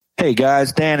Hey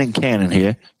guys, Dan and Cannon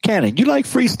here. Cannon, you like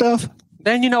free stuff?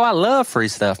 Dan, you know I love free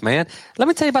stuff, man. Let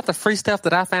me tell you about the free stuff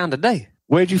that I found today.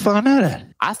 Where'd you find that at?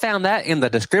 I found that in the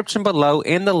description below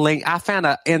in the link. I found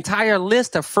an entire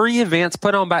list of free events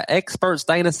put on by Expert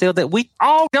Stain and Seal that we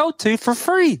all go to for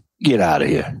free. Get out of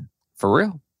here. For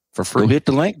real. For free. Go hit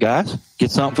the link, guys. Get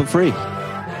something for free.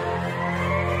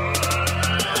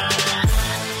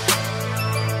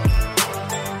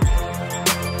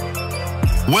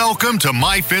 Welcome to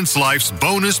My Fence Life's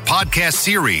bonus podcast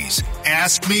series,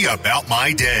 Ask Me About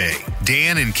My Day.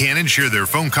 Dan and Cannon share their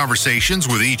phone conversations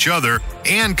with each other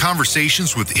and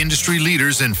conversations with industry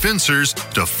leaders and fencers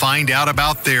to find out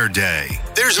about their day.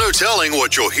 There's no telling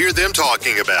what you'll hear them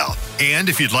talking about. And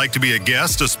if you'd like to be a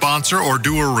guest, a sponsor, or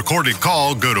do a recorded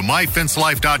call, go to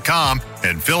myfencelife.com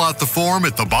and fill out the form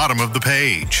at the bottom of the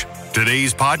page.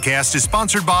 Today's podcast is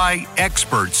sponsored by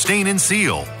Expert Stain and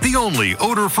Seal, the only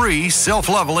odor-free,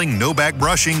 self-leveling, no-back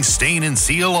brushing stain and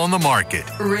seal on the market.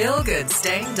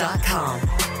 RealGoodStain.com.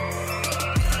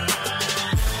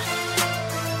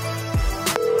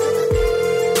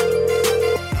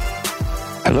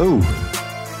 Hello.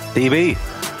 DB.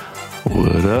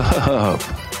 What up?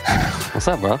 What's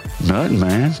up, bro? Nothing,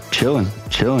 man. Chilling.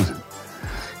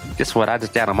 Guess what? I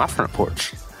just got on my front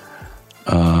porch.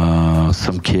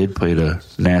 Some kid played a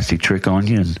nasty trick on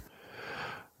you and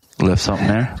left something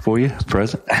there for you,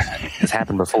 present. It's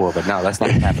happened before, but no, that's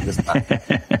not what happened this time.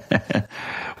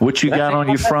 What you got on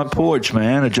your front porch,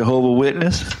 man? A Jehovah's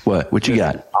Witness? What you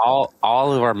got? All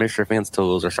of our Mr. Fence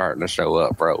tools are starting to show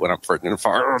up, bro, when I'm freaking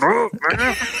fired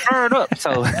up.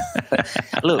 So,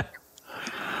 look,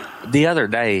 the other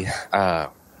day,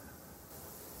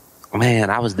 man,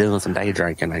 I was doing some day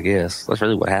drinking, I guess. That's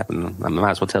really what happened. I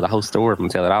might as well tell the whole story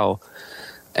and tell it all.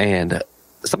 And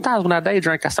sometimes when I day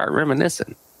drink, I start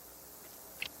reminiscing.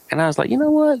 And I was like, you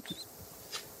know what?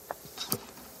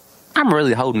 I'm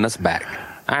really holding us back.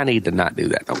 I need to not do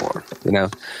that no more, you know?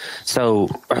 So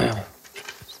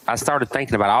I started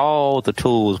thinking about all the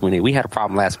tools we need. We had a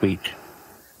problem last week.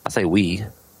 I say we.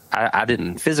 I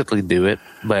didn't physically do it,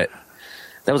 but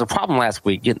there was a problem last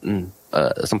week getting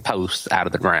some posts out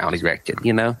of the ground erected,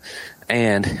 you know?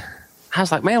 And I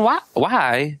was like, man, why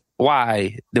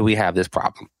do we have this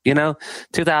problem? You know,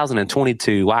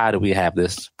 2022, why do we have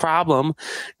this problem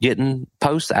getting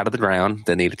posts out of the ground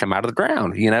that need to come out of the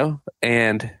ground, you know?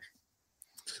 And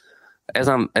as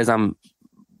I'm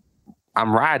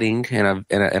riding I'm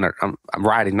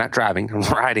riding, not driving, I'm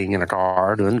riding in a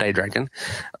car doing day drinking,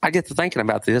 I get to thinking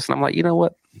about this and I'm like, you know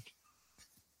what?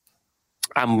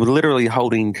 I'm literally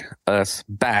holding us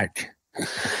back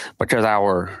because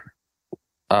our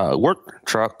work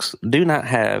trucks do not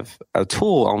have a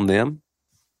tool on them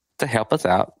to help us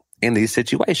out in these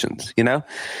situations, you know?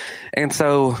 And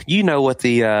so, you know what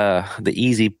the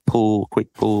easy pull,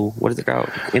 quick pull, what is it called?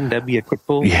 NW quick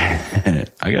pull? Yeah.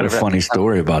 I got a funny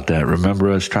story about that. Remember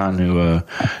us trying to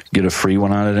get a free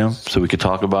one out of them so we could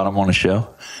talk about them on the show?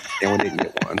 And we didn't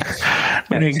get one.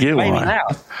 We didn't get one.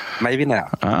 Maybe now.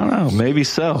 I don't know. Maybe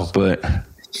so, but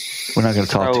we're not going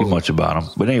to talk too much about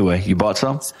them. But anyway, you bought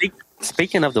some?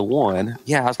 Speaking of the one,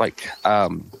 yeah, I was like,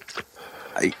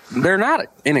 they're not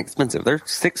inexpensive. They're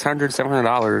 $600,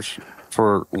 $700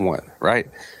 for one, right?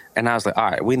 And I was like, all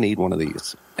right, we need one of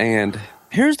these. And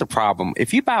here's the problem.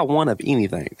 If you buy one of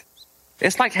anything,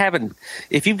 it's like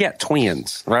if you've got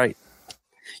twins, right?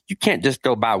 You can't just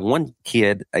go buy one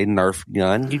kid a Nerf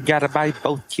gun. You got to buy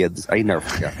both kids a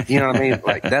Nerf gun. You know what I mean?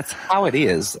 Like, that's how it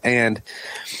is. And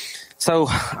so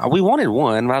we wanted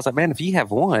one. I was like, man, if you have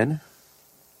one,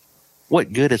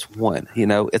 what good is one? You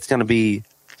know, it's going to be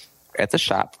at the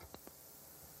shop.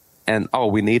 And,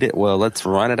 we need it. Well, let's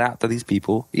run it out to these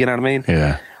people. You know what I mean?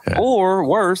 Yeah. Or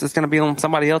worse, it's going to be on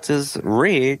somebody else's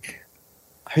rig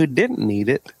who didn't need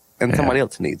it. And somebody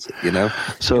else needs it, you know?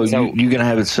 So you're going to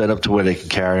have it set up to where they can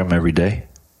carry them every day?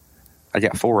 I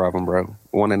got 4 of them, bro.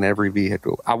 One in every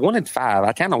vehicle. I wanted 5.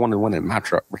 I kind of wanted one in my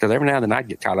truck because every now and then I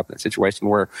get caught up in a situation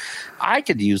where I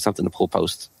could use something to pull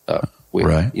posts with,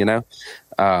 right. You know?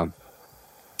 And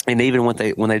even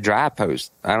when they drive posts,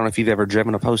 I don't know if you've ever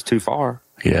driven a post too far.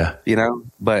 Yeah. You know?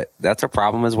 But that's a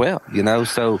problem as well, you know?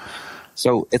 So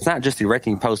it's not just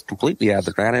erecting posts completely out of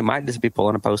the ground. It might just be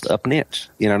pulling a post up an inch.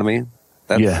 You know what I mean?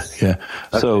 Yeah.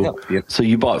 So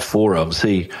you bought 4 of them.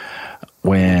 See,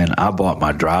 when I bought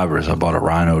my drivers, I bought a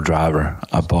Rhino driver.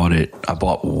 I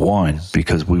bought one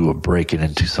because we were breaking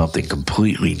into something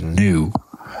completely new,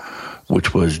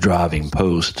 which was driving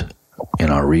post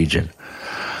in our region.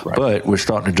 Right. But we're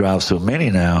starting to drive so many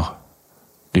now.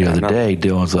 The other day,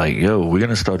 Dylan's like, yo, we're going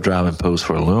to start driving posts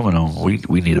for aluminum.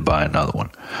 We need to buy another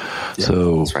one. Yeah,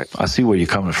 so right. I see where you're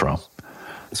coming from.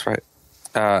 That's right.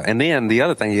 And then the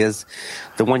other thing is,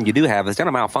 the one you do have is going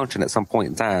to malfunction at some point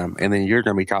in time, and then you're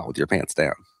going to be caught with your pants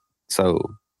down.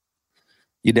 So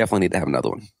you definitely need to have another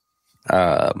one.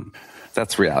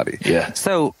 That's reality. Yeah.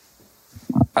 So,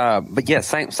 but yeah,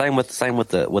 same with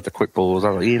the quick pulls. I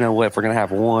was like, you know what? If we're going to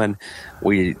have one,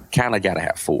 we kind of got to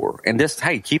have 4. And just,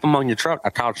 hey, keep them on your truck. I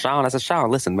called Sean. I said,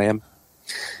 Sean, listen, man,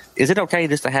 is it okay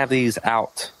just to have these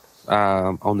out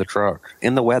on the truck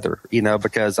in the weather,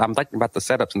 because I'm thinking about the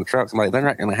setups in the trucks. I'm like, they're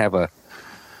not going to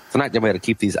be able to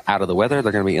keep these out of the weather.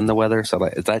 They're going to be in the weather. So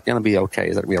like, is that going to be okay?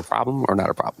 Is that going to be a problem or not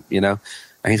a problem?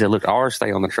 And he said, look, ours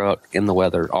stay on the truck in the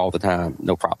weather all the time.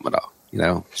 No problem at all,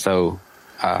 So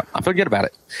I feel good about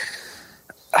it.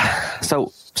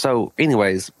 So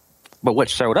anyways, but what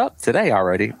showed up today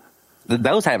already,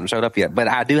 those haven't showed up yet, but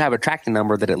I do have a tracking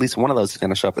number that at least one of those is going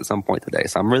to show up at some point today.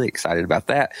 So I'm really excited about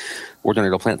that. We're going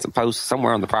to go plant some posts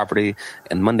somewhere on the property,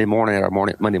 and Monday morning at our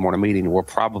Monday morning meeting, we'll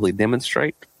probably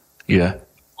demonstrate. Yeah.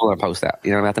 We're going to post that.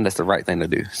 I think that's the right thing to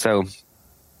do. So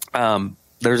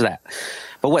there's that.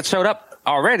 But what showed up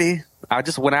already, I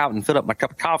just went out and filled up my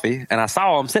cup of coffee, and I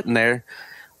saw him sitting there,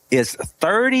 is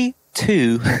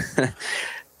 32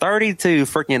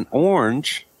 freaking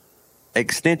orange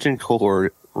extension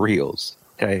cord reels.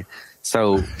 Okay,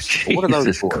 so what are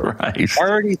those for? Christ.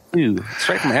 32,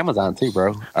 straight from Amazon too,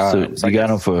 bro. So you got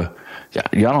them for?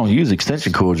 Y'all don't use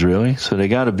extension cords really, so they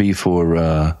got to be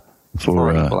for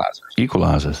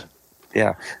equalizers.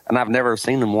 Yeah, and I've never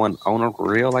seen them on a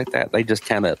reel like that. They just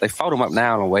they fold them up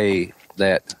now in a way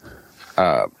that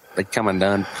they come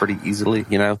undone pretty easily,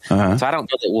 So I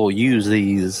don't know that we'll use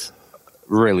these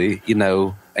really,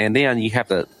 And then you have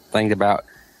to think about,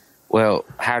 well,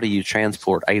 how do you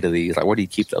transport 8 of these? Like, where do you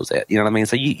keep those at? You know what I mean?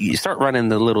 So you start running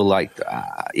the little, I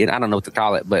don't know what to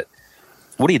call it, but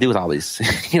what do you do with all these?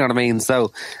 You know what I mean?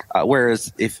 So,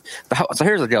 whereas so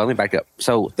here's the deal. Let me back up.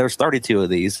 So there's 32 of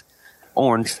these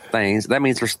orange things. That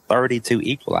means there's 32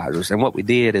 equalizers. And what we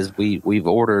did is we've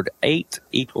ordered 8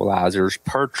 equalizers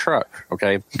per truck.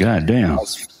 Okay. God damn.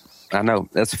 I know.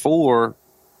 That's 4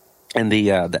 in the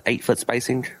 8-foot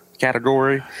spacing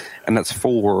category, and that's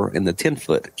 4 in the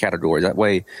 10-foot category. That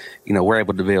way, we're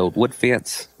able to build wood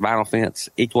fence, vinyl fence,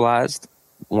 equalized,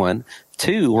 1.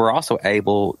 2, we're also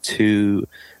able to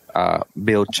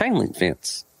build chain link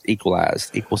fence,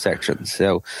 equalized, equal sections.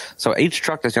 So each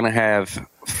truck is going to have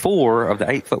 4 of the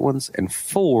 8-foot ones and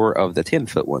 4 of the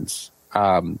 10-foot ones.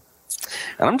 And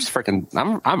I'm just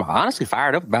I'm honestly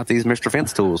fired up about these Mr.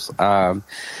 Fence tools. And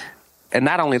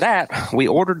not only that, we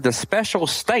ordered the special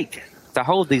stake to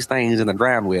hold these things in the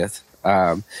ground with.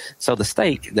 So the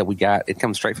stake that we got, it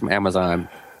comes straight from Amazon,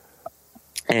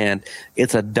 and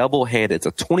it's a double head. It's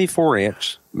a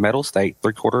 24-inch metal stake,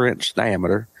 3/4-inch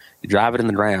diameter. You drive it in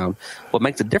the ground. What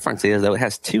makes the difference is, though, it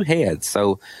has 2 heads.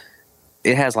 So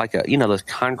it has like those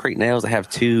concrete nails that have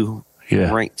 2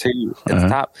 at the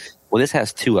top. Well, this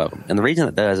has 2 of them. And the reason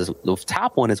it does is the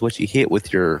top one is what you hit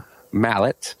with your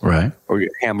mallet, right, or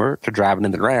your hammer to drive it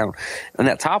in the ground, and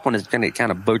that top one is going to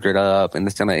kind of booger it up, and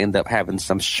it's going to end up having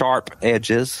some sharp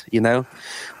edges.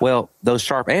 Well, those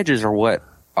sharp edges are what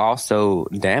also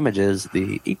damages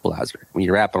the equalizer. When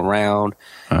you wrap it around,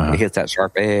 it hits that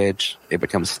sharp edge, it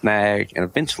becomes snagged, and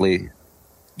eventually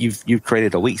you've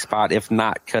created a weak spot, if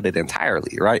not cut it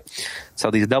entirely. Right.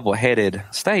 So these double-headed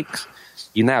stakes,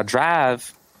 you now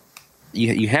drive,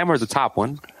 you hammer the top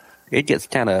one, it gets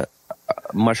kind of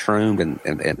mushroomed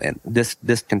and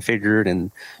disconfigured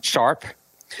and sharp,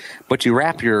 but you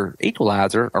wrap your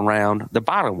equalizer around the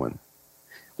bottom one,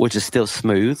 which is still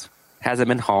smooth, hasn't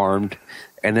been harmed,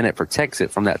 and then it protects it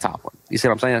from that top one. You see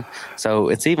what I'm saying? So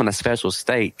it's even a special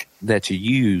stake that you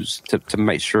use to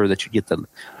make sure that you get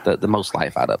the most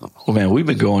life out of them. Well, man, we've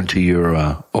been going to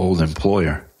your old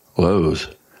employer, Lowe's,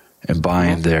 and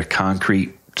buying their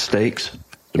concrete stakes,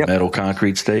 the metal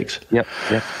concrete stakes. Yep.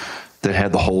 That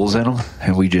had the holes in them,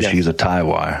 and we just use a tie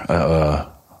wire,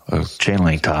 a chain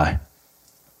link tie.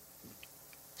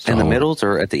 In the middles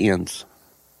or at the ends?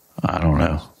 I don't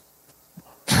know.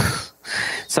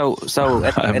 So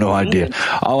I have no idea.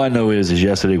 All I know is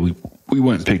yesterday we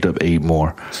went and picked up 8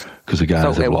 more because the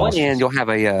guys at lost. One end you'll have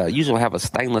usually have a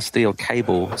stainless steel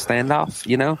cable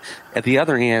standoff. At the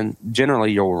other end,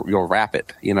 generally you'll wrap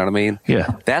it. You know what I mean? Yeah.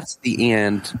 That's the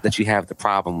end that you have the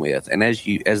problem with, and as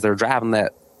they're driving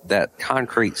that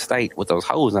concrete stake with those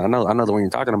holes, and I know the one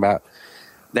you're talking about,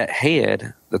 that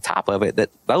head, the top of it, that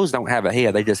those don't have a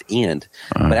head, they just end.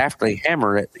 But after they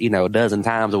hammer it, a dozen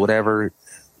times or whatever,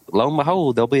 lo and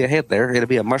behold, there'll be a head there. It'll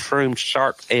be a mushroom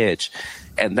sharp edge.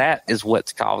 And that is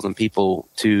what's causing people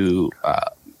to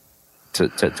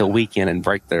weaken and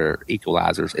break their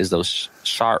equalizers, is those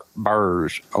sharp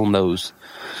burrs on those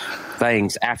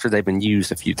things after they've been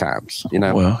used a few times. You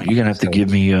know. Well, you're gonna have to give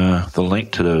me the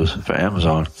link to those for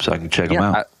Amazon so I can check them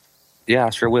out. I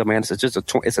sure will, man. It's just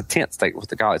it's a tent steak with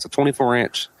the guy. It's a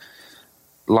 24-inch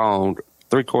long,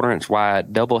 3/4 inch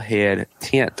wide, double head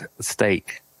tent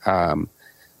steak.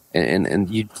 And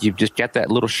you've just got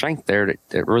that little shank there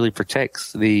that really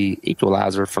protects the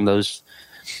equalizer from those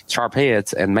sharp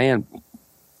heads. And man,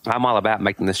 I'm all about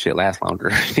making this shit last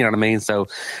longer. You know what I mean? So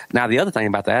now the other thing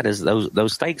about that is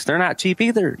those steaks, they're not cheap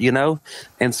either, you know?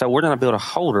 And so we're going to build a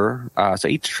holder. So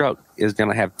each truck is going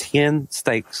to have 10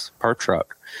 steaks per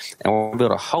truck. And we'll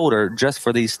build a holder just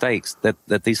for these steaks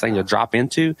that these things will drop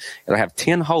into. It'll have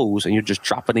 10 holes and you just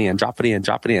drop it in.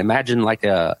 Imagine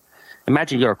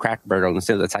Imagine you're a Cracker Barrel and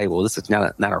sit at the table. This is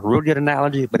not a real good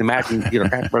analogy, but imagine you're a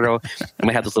Cracker Barrel and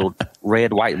we have this little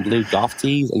red, white, and blue golf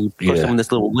tees and you put them in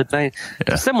this little wood thing.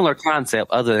 Yeah. Similar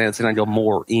concept, other than it's going to go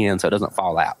more in so it doesn't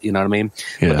fall out. You know what I mean?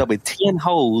 Yeah. But there'll be 10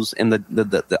 holes, and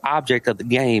the object of the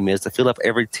game is to fill up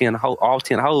all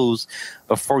 10 holes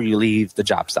before you leave the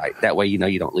job site. That way, you know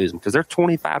you don't lose them because they're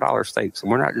 $25 steaks,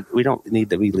 and we don't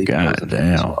need to be leaving. God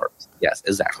damn. Yes,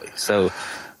 exactly. So.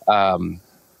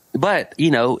 But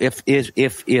you know, if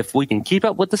we can keep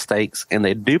up with the steaks and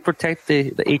they do protect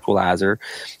the equalizer,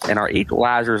 and our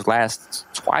equalizers last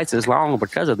twice as long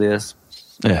because of this,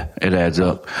 yeah, it adds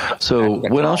up. So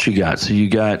what else you got? So you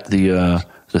got the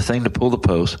thing to pull the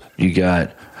post. You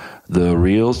got the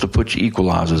reels to put your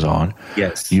equalizers on.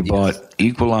 Yes. You bought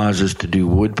equalizers to do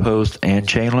wood post and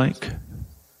chain link.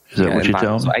 Is that what you're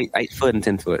telling me? 8 foot and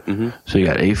 10 foot. Mm-hmm. So you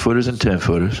got 8 footers and 10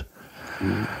 footers.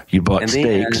 Mm-hmm. You bought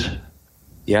steaks.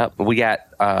 Yep, we got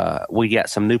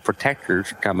some new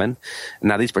protectors coming.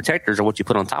 Now these protectors are what you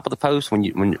put on top of the post when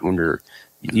you're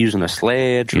using a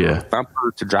sledge or a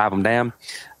thumper to drive them down.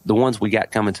 The ones we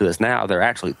got coming to us now, they're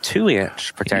actually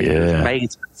 2-inch protectors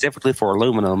made specifically for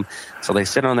aluminum. So they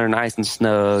sit on there nice and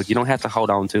snug. You don't have to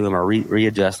hold on to them or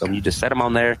readjust them. You just set them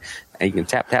on there and you can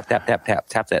tap that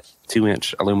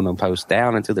 2-inch aluminum post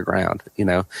down into the ground, you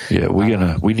know. Yeah,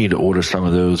 we need to order some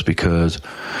of those because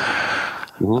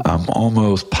I'm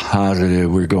almost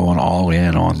positive we're going all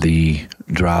in on the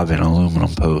drive-in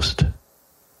aluminum post.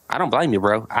 I don't blame you,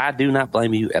 bro. I do not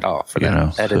blame you at all for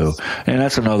that. And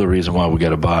that's another reason why we got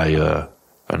to buy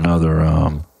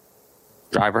another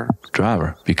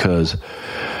driver, because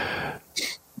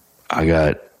I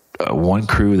got one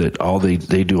crew that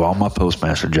they do all my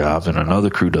postmaster jobs, and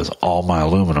another crew does all my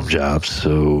aluminum jobs.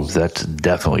 So that's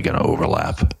definitely going to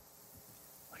overlap.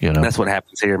 You know? That's what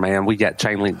happens here, man. We got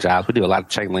chain link jobs. We do a lot of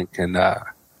chain link, and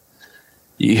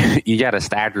you got to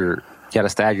stagger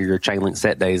your chain link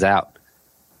set days out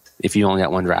if you only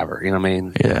got one driver. You know what I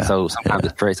mean? Yeah. So sometimes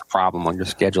it creates a problem on your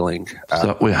scheduling.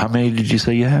 So wait, how many did you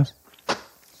say you have?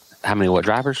 How many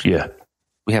drivers? Yeah,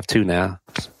 we have 2 now.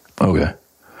 Okay.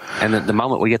 And the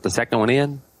moment we get the second one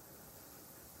in,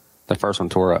 the first one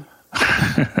tore up.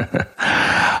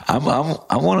 I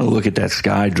want to look at that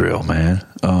Sky Drill, man.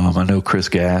 I know Chris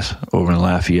Gass over in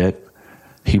Lafayette.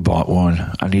 He bought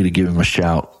one. I need to give him a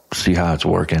shout, see how it's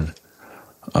working.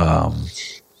 I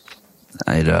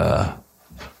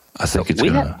think it's we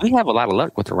have a lot of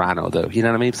luck with the Rhino, though. You know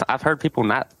what I mean? So I've heard people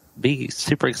not be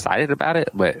super excited about it,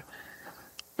 but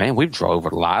man, we've drove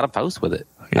a lot of posts with it.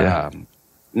 Yeah.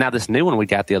 Now this new one we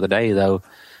got the other day, though,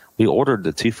 we ordered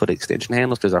the 2-foot extension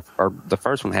handles because the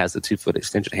first one has the 2-foot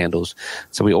extension handles.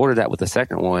 So we ordered that with the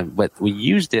second one, but we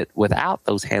used it without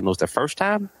those handles the first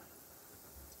time.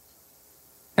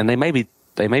 And they may be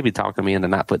talking me into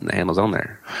not putting the handles on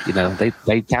there. You know,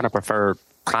 they kind of prefer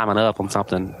climbing up on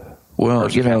something.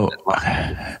 Well, you know,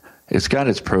 it's got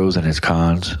its pros and its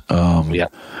cons. Yeah,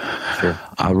 sure.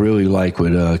 I really like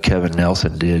what Kevin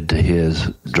Nelson did to his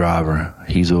driver.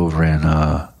 He's over in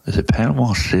is it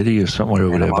Panama City or somewhere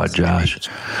over there by Josh?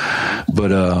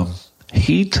 But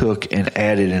he took and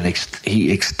added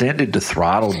he extended the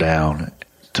throttle down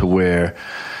to where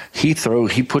he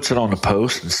puts it on the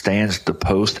post and stands the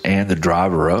post and the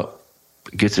driver up,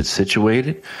 gets it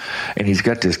situated, and he's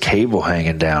got this cable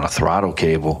hanging down, a throttle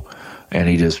cable, and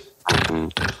he just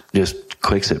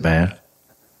clicks it, man.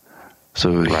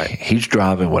 So he's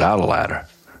driving without a ladder.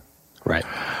 Right.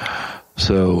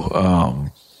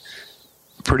 So,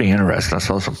 pretty interesting. I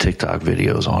saw some TikTok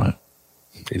videos on it.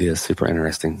 It is super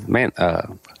interesting. Man,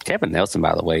 Kevin Nelson,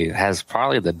 by the way, has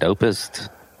probably the dopest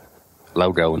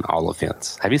logo in all of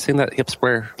fence. Have you seen that hip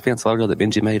square fence logo that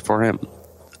Benji made for him?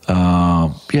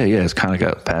 Yeah. It's kind of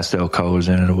got pastel colors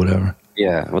in it or whatever.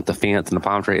 Yeah, with the fence and the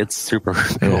palm tree. It's super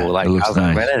cool. Yeah, it looks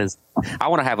nice. I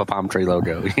want to have a palm tree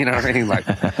logo. You know what I mean? Like,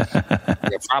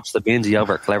 props to Benji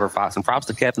over at Clever Fox, and props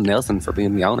to Kevin Nelson for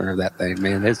being the owner of that thing,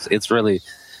 man. It's really,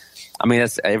 I mean,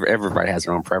 everybody has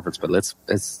their own preference, but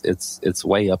it's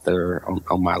way up there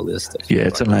on my list. Yeah,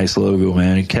 it's a nice logo,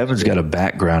 man. And Kevin's got a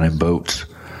background in boats.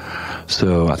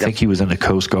 So I think he was in the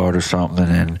Coast Guard or something,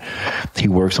 and he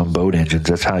works on boat engines.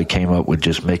 That's how he came up with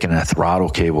just making that throttle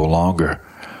cable longer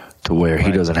to where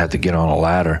he doesn't have to get on a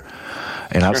ladder.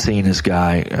 And I've seen this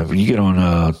guy, you get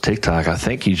on TikTok, I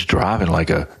think he's driving like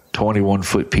a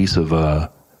 21-foot piece of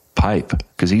pipe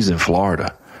because he's in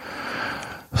Florida.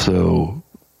 So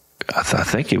I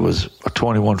think it was a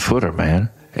 21-footer, man.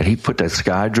 And he put that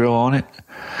sky drill on it,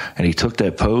 and he took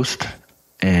that post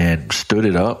and stood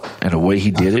it up, and the way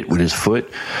he did it with his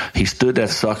foot, he stood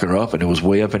that sucker up, and it was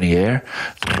way up in the air,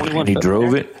 and he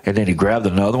drove it, and then he grabbed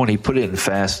another one, he put it in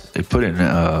fast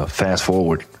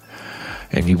forward,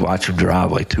 and you watch him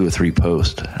drive like 2 or 3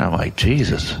 posts. And I'm like,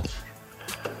 Jesus.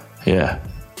 Yeah.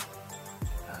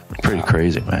 Pretty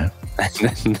crazy, man.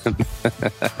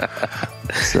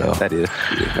 So that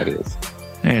is.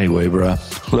 Anyway, bro,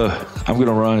 look, I'm going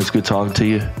to run. It's good talking to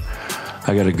you.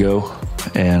 I got to go,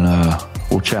 and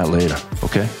we'll chat later,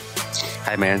 okay?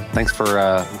 Hey, man, thanks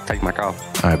for taking my call.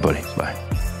 All right, buddy. Bye.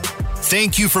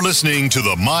 Thank you for listening to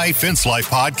the My Fence Life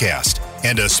podcast.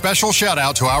 And a special shout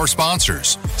out to our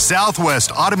sponsors,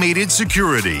 Southwest Automated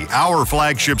Security, our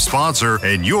flagship sponsor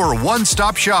and your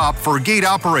one-stop shop for gate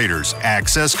operators,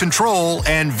 access control,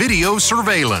 and video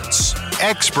surveillance.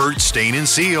 Expert Stain and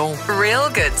Seal.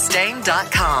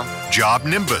 RealGoodStain.com. Job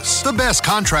Nimbus, the best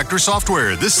contractor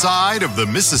software this side of the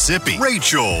Mississippi.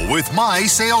 Rachel with My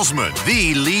Salesman,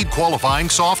 the lead qualifying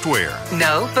software.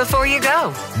 Know before you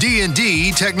go.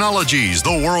 D&D Technologies,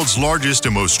 the world's largest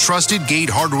and most trusted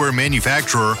gate hardware manufacturer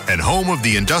and home of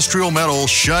the industrial metal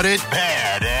Shut It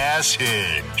Badass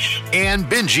Hinge. And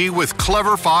Benji with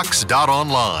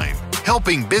CleverFox.online,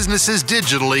 helping businesses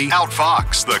digitally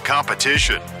outfox the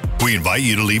competition. We invite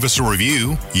you to leave us a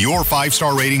review. Your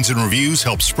 5-star ratings and reviews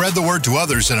help spread the word to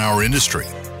others in our industry.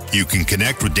 You can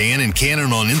connect with Dan and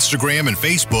Cannon on Instagram and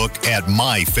Facebook at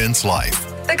My Fence Life.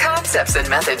 The concepts and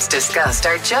methods discussed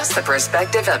are just the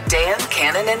perspective of Dan,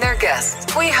 Cannon, and their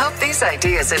guests. We hope these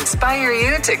ideas inspire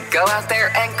you to go out there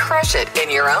and crush it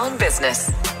in your own business.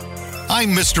 I'm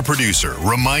Mr. Producer,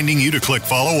 reminding you to click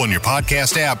follow on your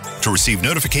podcast app to receive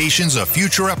notifications of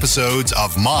future episodes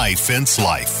of My Fence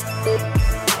Life.